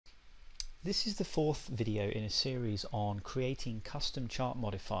This is the fourth video in a series on creating custom chart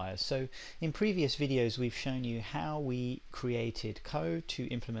modifiers. So in previous videos we've shown you how we created code to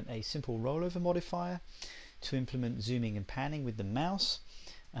implement a simple rollover modifier, to implement zooming and panning with the mouse,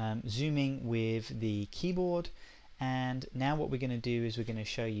 zooming with the keyboard, and now what we're going to do is we're going to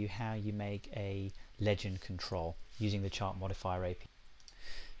show you how you make a legend control using the ChartModifier API.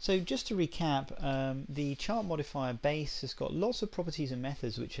 So just to recap, the ChartModifier base has got lots of properties and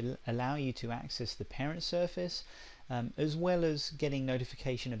methods which allow you to access the parent surface, as well as getting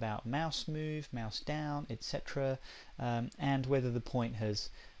notification about mouse move, mouse down, etc., and whether the point has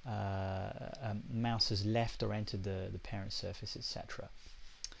mouse has left or entered the parent surface, etc.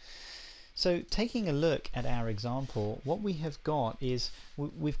 So taking a look at our example, what we have got is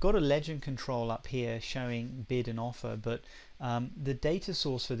we've got a legend control up here showing bid and offer, but the data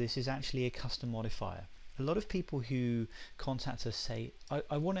source for this is actually a custom modifier. A lot of people who contact us say,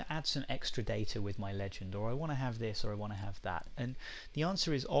 I want to add some extra data with my legend, or I want to have this, or I want to have that. And the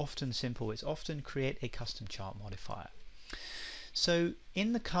answer is often simple. It's often create a custom chart modifier. So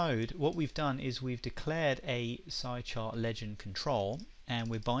in the code, what we've done is we've declared a SciChart legend control, and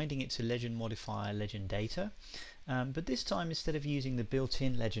we're binding it to Legend Modifier legend data. But this time, instead of using the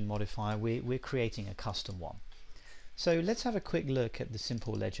built-in legend modifier, we're creating a custom one. So let's have a quick look at the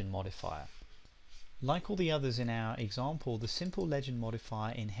simple legend modifier. Like all the others in our example, the simple legend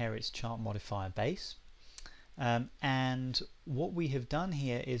modifier inherits ChartModifiierBase. And what we have done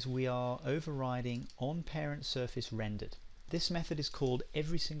here is we are overriding on parent surface rendered. This method is called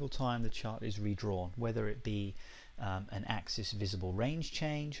every single time the chart is redrawn, whether it be an axis visible range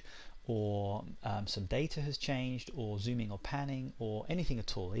change, or some data has changed, or zooming or panning, or anything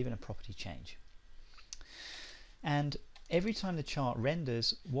at all, even a property change. And every time the chart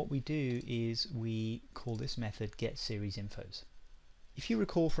renders, what we do is we call this method getSeriesInfos. If you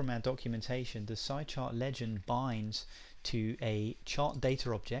recall from our documentation, the SciChart legend binds to a chart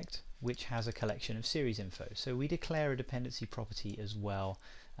data object which has a collection of series info. So we declare a dependency property as well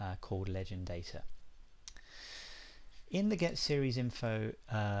called legend data. In the getSeriesInfo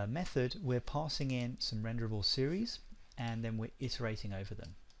method, we're passing in some renderable series, and then we're iterating over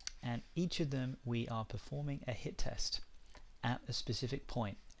them. And each of them we are performing a hit test at a specific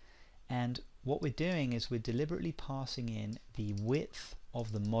point. And what we're doing is we're deliberately passing in the width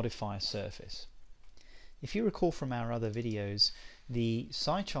of the modifier surface. If you recall from our other videos, the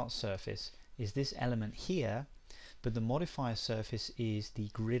SciChart surface is this element here, but the modifier surface is the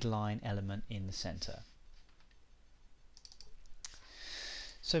grid line element in the center.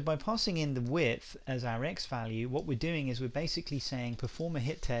 So by passing in the width as our x value, what we're doing is we're basically saying perform a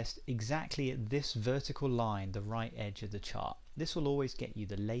hit test exactly at this vertical line, the right edge of the chart. This will always get you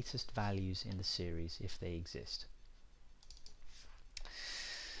the latest values in the series if they exist.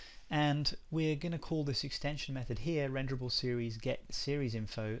 And we're going to call this extension method here renderable series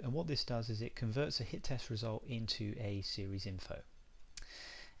getSeriesInfo, and what this does is it converts a hit test result into a series info.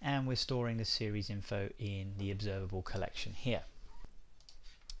 And we're storing the series info in the observable collection here.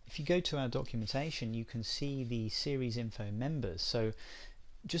 If you go to our documentation, you can see the series info members. So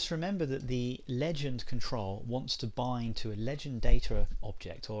just remember that the legend control wants to bind to a legend data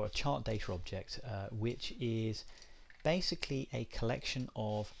object, or a chart data object, which is basically a collection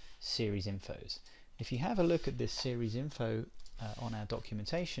of series infos. If you have a look at this series info on our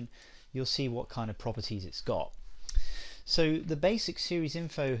documentation, you'll see what kind of properties it's got. So the basic series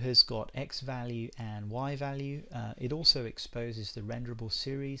info has got X value and Y value. It also exposes the renderable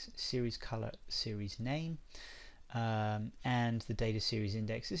series, series color, series name, and the data series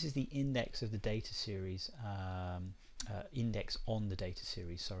index. This is the index of the data series, index on the data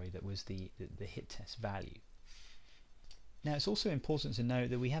series, sorry, that was the hit test value. Now it's also important to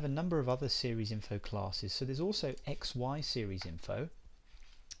note that we have a number of other series info classes. So there's also XY series info,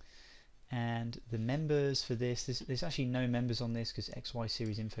 and the members for this, there's actually no members on this because XY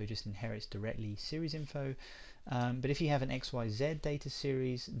series info just inherits directly series info. But if you have an XYZ data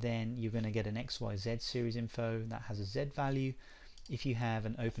series, then you're going to get an XYZ series info that has a Z value. If you have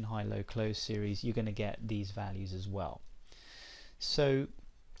an open, high, low, close series, you're going to get these values as well. So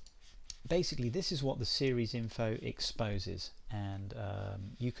basically this is what the series info exposes, and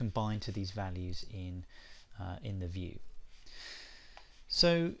you can bind to these values in the view.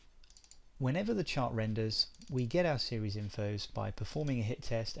 So whenever the chart renders, we get our series infos by performing a hit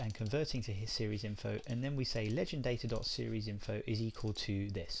test and converting to his series info, and then we say legenddata.seriesinfo is equal to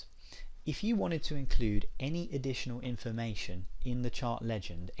this. If you wanted to include any additional information in the chart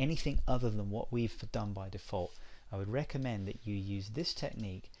legend, anything other than what we've done by default, I would recommend that you use this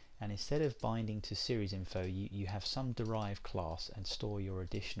technique, and instead of binding to series info, you have some derived class and store your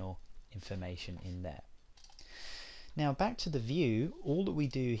additional information in there. Now back to the view, all that we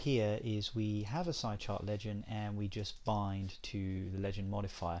do here is we have a SciChart legend and we just bind to the Legend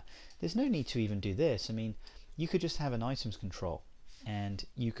Modifier. There's no need to even do this. I mean, you could just have an items control and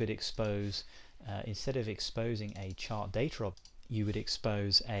you could expose, instead of exposing a chart data object, you would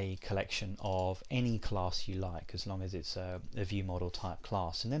expose a collection of any class you like, as long as it's a view model type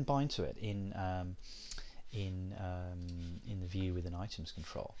class, and then bind to it in the view with an items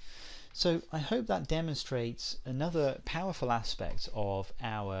control. So I hope that demonstrates another powerful aspect of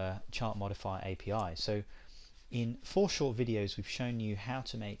our ChartModifier API. So in 4 short videos we've shown you how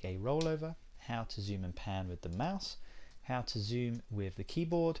to make a rollover, how to zoom and pan with the mouse, how to zoom with the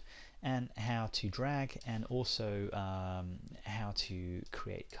keyboard, and how to drag, and also how to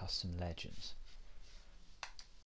create custom legends.